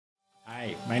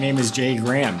My name is Jay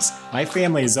Grams. My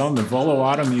family has owned the Volo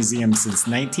Auto Museum since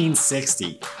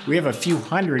 1960. We have a few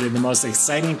hundred of the most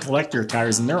exciting collector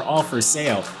cars, and they're all for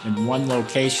sale in one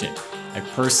location. I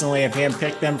personally have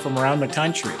handpicked them from around the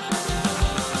country.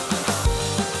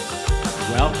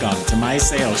 Welcome to my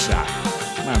sales shop.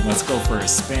 Come on, let's go for a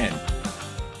spin.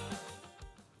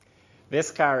 This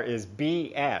car is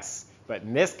BS. But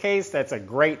in this case, that's a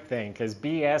great thing because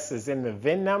BS is in the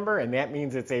VIN number, and that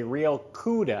means it's a real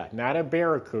Cuda, not a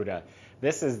Barracuda.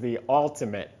 This is the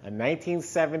ultimate, a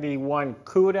 1971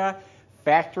 Cuda,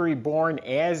 factory born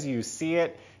as you see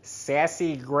it,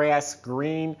 sassy grass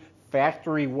green,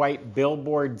 factory white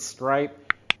billboard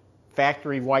stripe,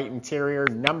 factory white interior,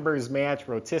 numbers match,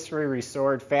 rotisserie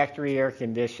restored, factory air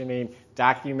conditioning,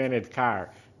 documented car.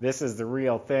 This is the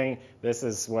real thing. This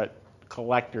is what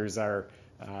collectors are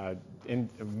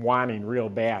wanting real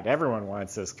bad. Everyone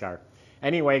wants this car.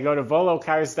 Anyway, go to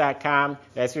volocars.com.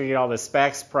 That's where you get all the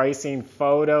specs, pricing,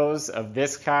 photos of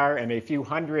this car and a few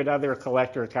hundred other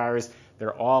collector cars.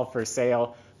 They're all for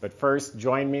sale. But first,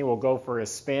 join me. We'll go for a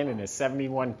spin in a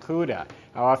 71 Cuda.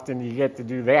 How often do you get to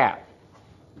do that?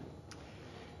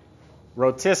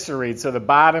 Rotisserie, so the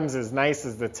bottom's as nice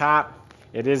as the top.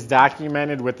 It is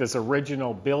documented with this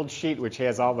original build sheet, which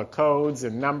has all the codes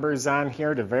and numbers on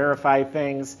here to verify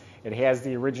things. It has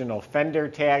the original fender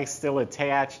tag still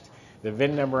attached. The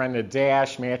VIN number on the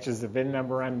dash matches the VIN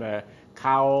number on the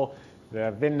cowl.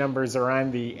 The VIN numbers are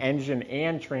on the engine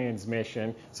and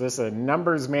transmission. So this is a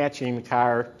numbers matching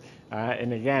car.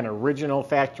 And again, original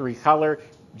factory color.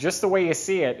 Just the way you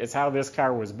see it is how this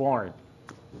car was born.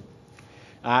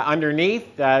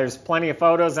 Underneath, there's plenty of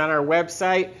photos on our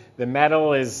website. The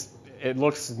metal it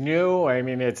looks new. I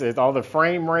mean, it's all the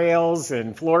frame rails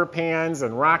and floor pans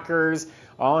and rockers,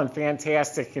 all in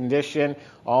fantastic condition,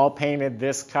 all painted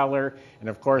this color. And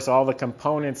of course, all the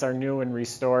components are new and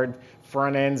restored.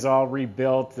 Front end's all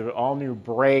rebuilt, all new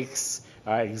brakes,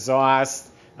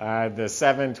 exhaust, the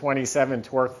 727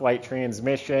 torque flight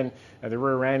transmission. The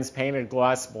rear end's painted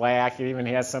gloss black. It even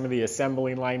has some of the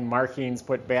assembly line markings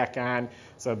put back on.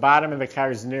 So the bottom of the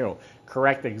car is new.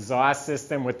 Correct exhaust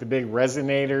system with the big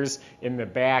resonators in the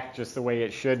back, just the way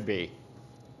it should be.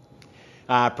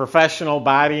 Professional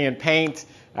body and paint.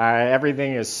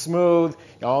 Everything is smooth.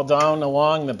 All down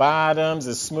along the bottoms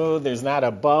is smooth. There's not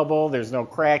a bubble. There's no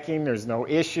cracking. There's no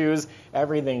issues.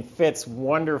 Everything fits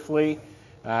wonderfully.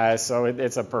 So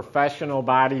it's a professional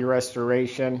body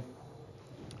restoration.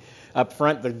 Up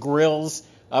front, the grills,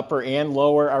 upper and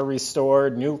lower, are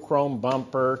restored. New chrome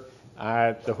bumper.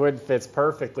 The hood fits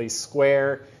perfectly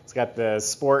square. It's got the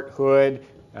sport hood,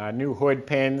 new hood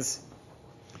pins.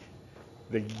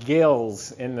 The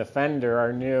gills in the fender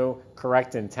are new.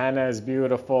 Correct antenna is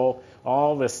beautiful.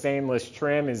 All the stainless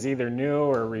trim is either new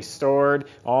or restored.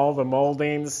 All the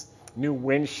moldings. New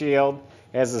windshield.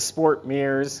 Has the sport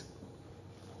mirrors.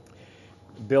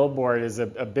 Billboard is a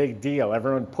big deal.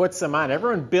 Everyone puts them on.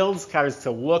 Everyone builds cars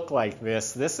to look like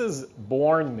this. This is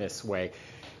born this way.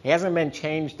 It hasn't been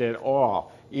changed at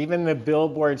all. Even the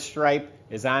Billboard stripe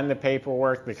is on the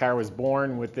paperwork. The car was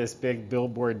born with this big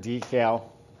Billboard decal.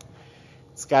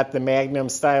 It's got the Magnum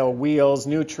style wheels,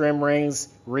 new trim rings,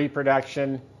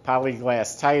 reproduction,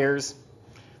 polyglass tires.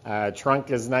 Trunk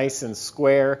is nice and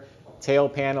square. Tail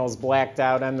panel's blacked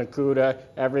out on the Cuda.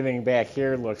 Everything back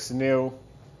here looks new.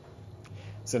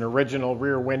 It's an original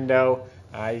rear window.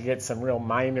 You get some real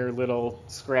minor little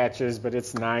scratches, but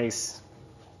it's nice.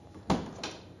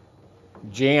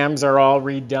 Jambs are all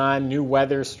redone, new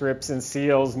weather strips and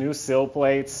seals, new sill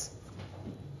plates.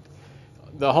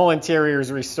 The whole interior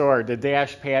is restored. The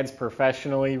dash pad's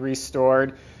professionally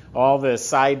restored. All the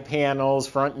side panels,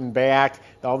 front and back,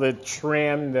 all the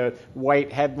trim, the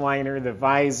white headliner, the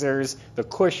visors, the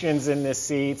cushions in the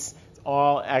seats,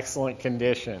 all excellent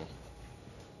condition.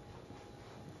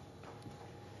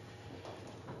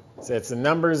 So it's a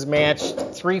numbers matched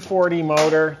 340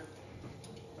 motor.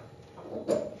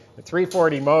 The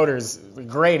 340 motor is a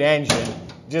great engine.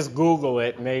 Just Google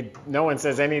it, and no one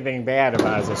says anything bad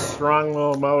about it. It's a strong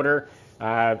little motor.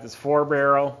 It's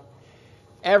 4-barrel.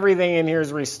 Everything in here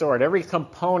is restored. Every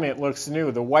component looks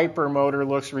new. The wiper motor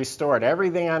looks restored.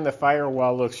 Everything on the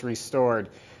firewall looks restored.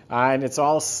 And it's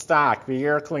all stock. The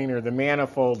air cleaner, the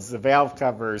manifolds, the valve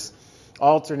covers.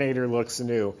 Alternator looks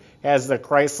new. Has the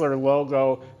Chrysler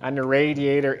logo on the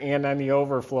radiator and on the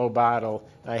overflow bottle.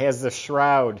 Has the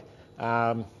shroud,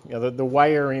 the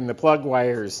wiring, the plug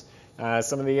wires.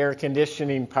 Some of the air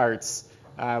conditioning parts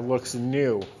looks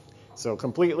new. So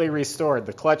completely restored.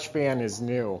 The clutch fan is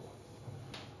new.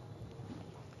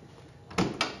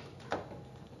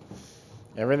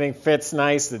 Everything fits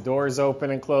nice. The doors open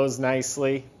and close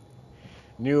nicely.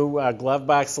 New glove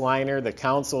box liner. The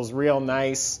console's real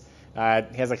nice.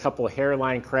 It has a couple of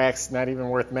hairline cracks, not even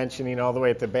worth mentioning, all the way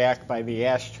at the back by the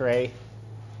ashtray.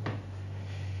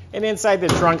 And inside the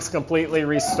trunk's completely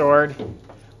restored.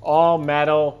 All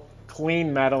metal,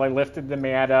 clean metal. I lifted the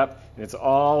mat up, and it's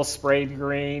all sprayed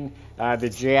green. The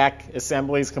jack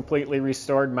assembly is completely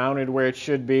restored, mounted where it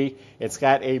should be. It's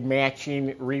got a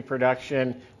matching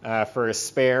reproduction for a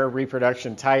spare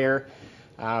reproduction tire.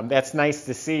 That's nice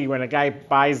to see. When a guy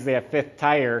buys that 5th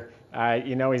tire,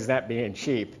 you know he's not being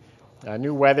cheap.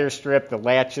 New weather strip, the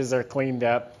latches are cleaned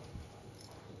up.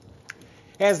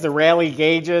 Has the rally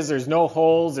gauges, there's no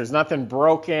holes, there's nothing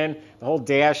broken. The whole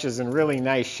dash is in really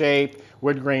nice shape.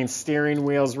 Wood grain steering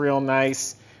wheel's real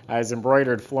nice. Has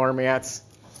embroidered floor mats.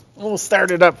 We'll start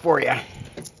it up for you.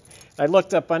 I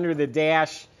looked up under the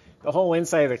dash. The whole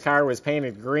inside of the car was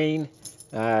painted green.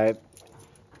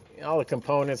 All the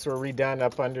components were redone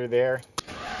up under there.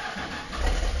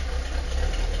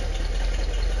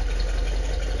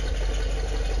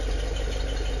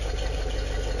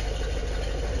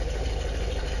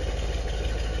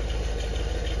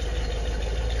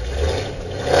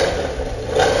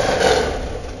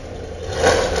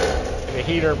 The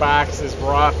heater box is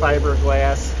raw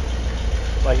fiberglass,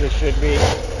 like it should be.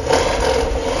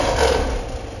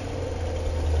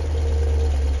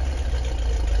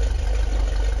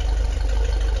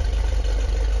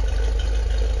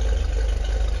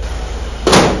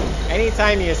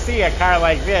 Anytime you see a car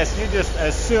like this, you just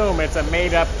assume it's a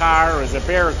made-up car, or it's a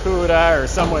Barracuda, or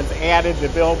someone's added the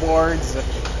billboards.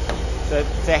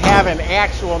 To have an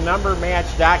actual number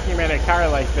match documented car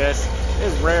like this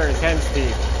is rare as hen's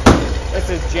teeth. This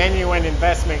is genuine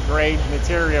investment grade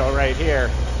material right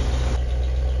here.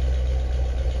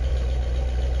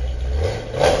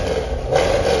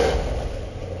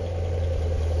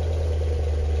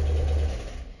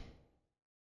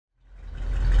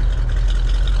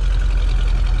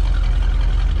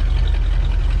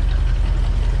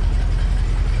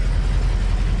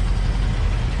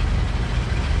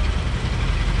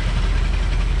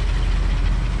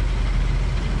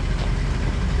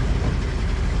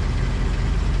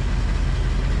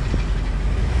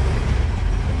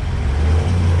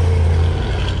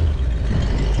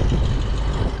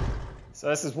 So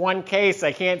this is one case.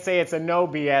 I can't say it's a no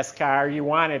BS car. You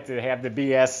want it to have the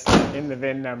BS in the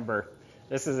VIN number.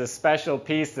 This is a special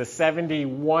piece. The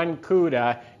 71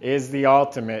 Cuda is the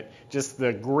ultimate. Just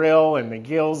the grille and the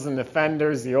gills and the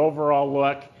fenders, the overall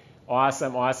look.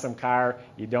 Awesome, awesome car.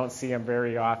 You don't see them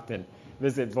very often.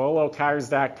 Visit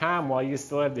volocars.com while you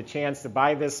still have the chance to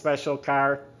buy this special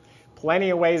car.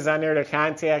 Plenty of ways on there to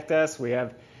contact us. We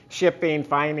have shipping,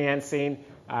 financing.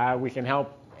 We can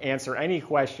help answer any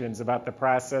questions about the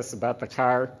process, about the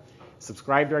car.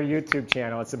 Subscribe to our YouTube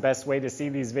channel. It's the best way to see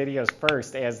these videos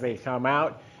first as they come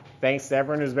out. Thanks to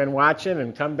everyone who's been watching,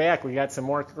 and come back. We got some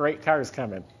more great cars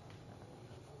coming.